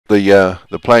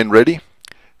the plane ready,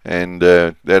 and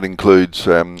that includes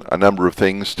a number of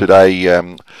things. Today,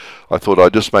 I thought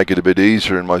I'd just make it a bit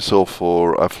easier on myself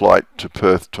for a flight to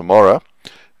Perth tomorrow,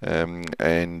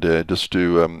 and just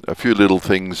do a few little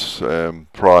things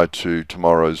prior to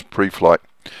tomorrow's pre-flight.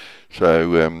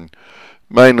 So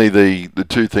mainly the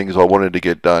two things I wanted to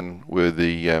get done were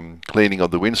the cleaning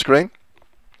of the windscreen,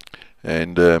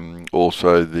 and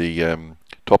also the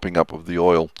topping up of the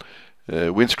oil.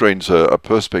 Windscreen's a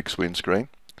Perspex windscreen,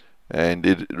 and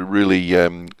it really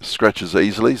scratches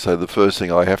easily, so the first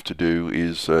thing I have to do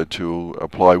is to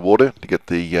apply water to get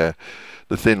the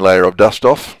thin layer of dust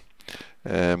off.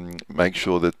 Make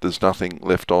sure that there's nothing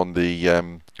left on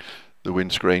the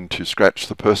windscreen to scratch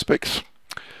the Perspex.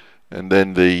 And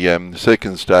then the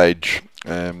second stage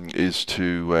is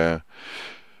to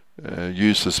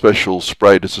use the special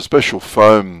spray. It's a special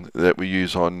foam that we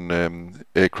use on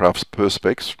aircraft's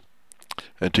Perspex,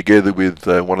 and together with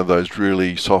one of those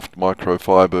really soft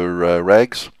microfiber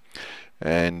rags,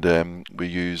 and we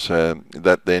use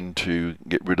that then to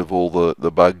get rid of all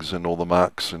the bugs and all the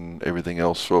marks and everything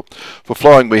else. For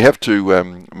flying, we have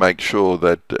to make sure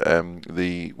that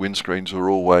the windscreens are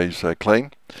always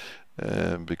clean,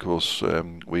 because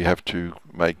we have to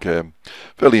make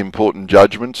fairly important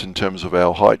judgments in terms of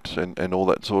our height and all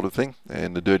that sort of thing,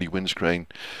 and the dirty windscreen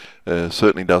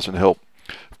certainly doesn't help.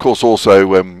 Of course, also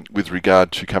with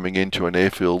regard to coming into an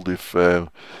airfield, if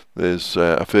there's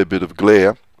a fair bit of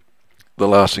glare, the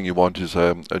last thing you want is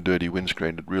a dirty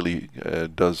windscreen. It really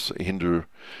does hinder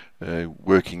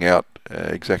working out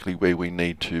exactly where we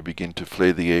need to begin to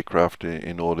flare the aircraft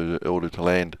in order to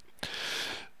land.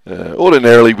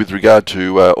 Ordinarily, with regard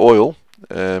to oil,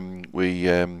 we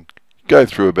go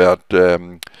through about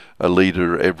a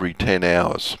litre every 10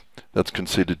 hours. That's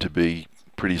considered to be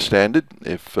pretty standard.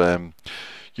 If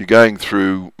you're going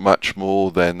through much more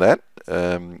than that,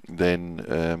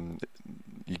 then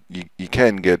you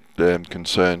can get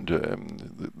concerned.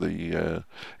 The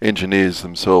engineers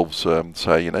themselves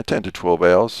say 10 to 12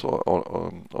 hours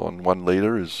on 1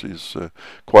 litre is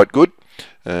quite good.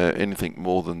 Anything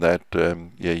more than that,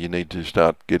 yeah, you need to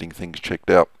start getting things checked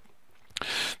out.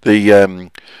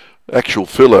 The actual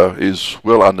filler is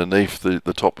well underneath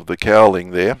the top of the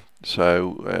cowling there,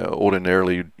 so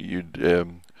ordinarily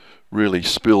you'd really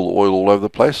spill oil all over the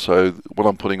place. So what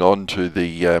I'm putting onto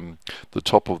the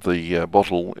top of the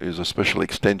bottle is a special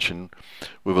extension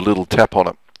with a little tap on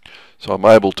it. So I'm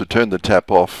able to turn the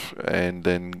tap off and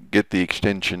then get the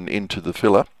extension into the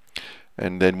filler,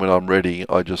 and then when I'm ready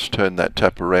I just turn that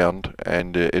tap around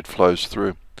and it flows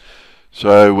through.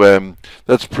 So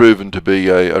that's proven to be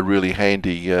a really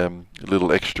handy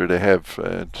little extra to have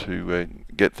to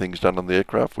get things done on the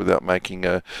aircraft without making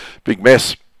a big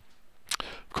mess.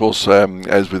 Of course,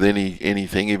 as with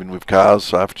anything, even with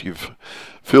cars, after you've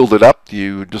filled it up,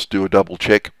 you just do a double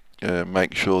check,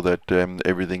 make sure that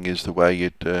everything is the way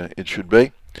it should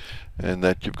be, and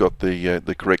that you've got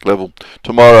the correct level.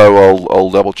 Tomorrow I'll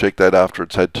double check that after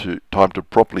it's had time to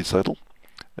properly settle.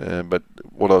 But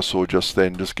what I saw just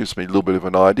then just gives me a little bit of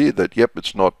an idea that yep,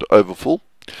 it's not overfull,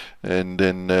 and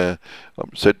then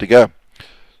I'm set to go.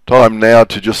 Time now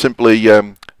to just simply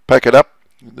pack it up.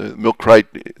 The milk crate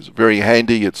is very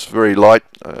handy, it's very light.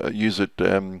 Use it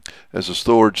as a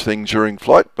storage thing during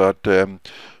flight, but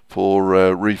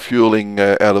for refueling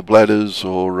out of bladders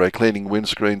or cleaning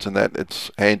windscreens and that,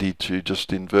 it's handy to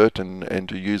just invert and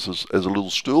to use as a little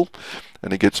stool,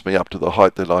 and it gets me up to the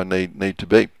height that I need to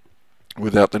be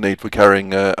without the need for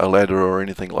carrying a ladder or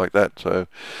anything like that. So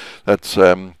that's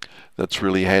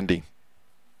really handy.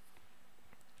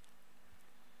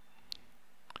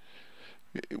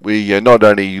 We not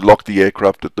only lock the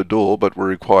aircraft at the door, but we're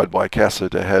required by CASA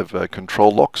to have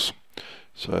control locks.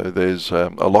 So there's a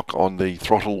lock on the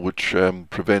throttle which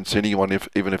prevents anyone,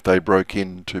 even if they broke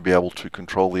in, to be able to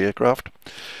control the aircraft.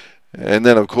 And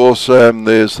then of course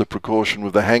there's the precaution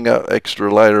with the hangar, extra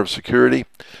layer of security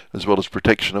as well as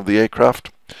protection of the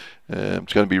aircraft.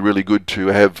 It's going to be really good to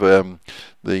have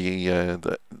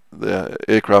the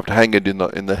aircraft hangared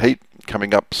in the heat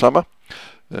coming up summer.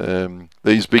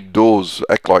 These big doors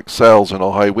act like sails in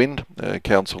a high wind.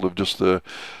 Council have just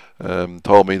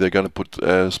told me they're going to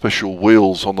put special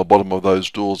wheels on the bottom of those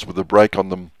doors with a brake on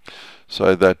them,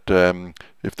 so that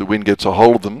if the wind gets a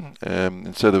hold of them,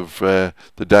 instead of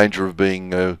the danger of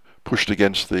being pushed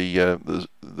against the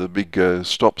big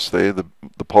stops there,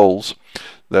 the poles,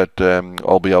 that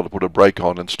I'll be able to put a brake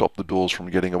on and stop the doors from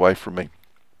getting away from me.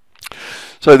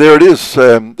 So there it is.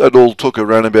 That all took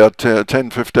around about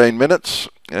 10-15 minutes,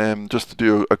 just to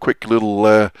do a quick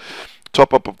little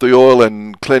top up of the oil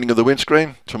and cleaning of the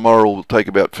windscreen. Tomorrow will take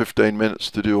about 15 minutes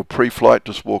to do a pre-flight,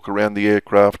 just walk around the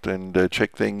aircraft and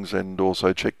check things, and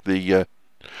also check the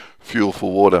fuel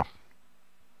for water.